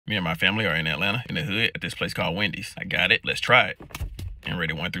Me and my family are in Atlanta, in the hood, at this place called Wendy's. I got it. Let's try it. And rate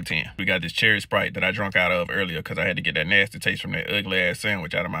it 1 through 10. We got this cherry Sprite that I drunk out of earlier because I had to get that nasty taste from that ugly ass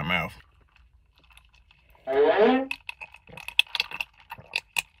sandwich out of my mouth. That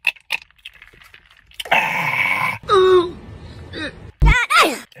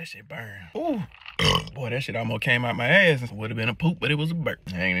shit burn. Ooh. Boy, that shit almost came out my ass. It would have been a poop, but it was a burp.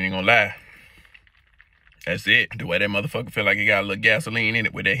 I ain't even gonna lie. That's it. The way that motherfucker feel like it got a little gasoline in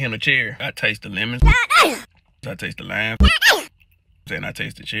it with that hint of cherry. I taste the lemons. I taste the lime. And I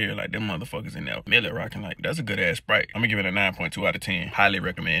taste the cherry. Like, them motherfuckers in there millet rocking. Like, that's a good ass Sprite. I'm gonna give it a 9.2 out of 10. Highly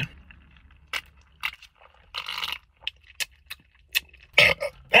recommend.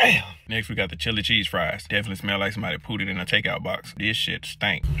 Damn. Next, we got the chili cheese fries. Definitely smell like somebody put it in a takeout box. This shit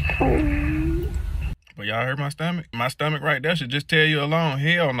stink. But y'all heard my stomach? My stomach right there should just tell you alone.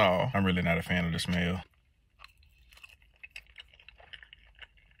 Hell no. I'm really not a fan of the smell.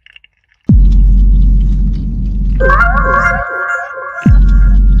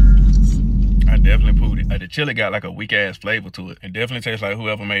 I definitely pooed it. Like, the chili got like a weak ass flavor to it. It definitely tastes like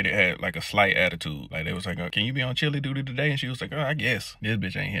whoever made it had like a slight attitude. Like, they was like, can you be on chili duty today? And she was like, oh, I guess. This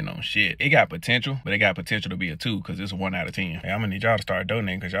bitch ain't hitting on shit. It got potential, but it got potential to be a 2 because it's a 1 out of 10. Hey, I'm gonna need y'all to start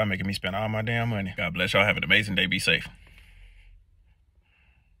donating because y'all making me spend all my damn money. God bless y'all. Have an amazing day. Be safe.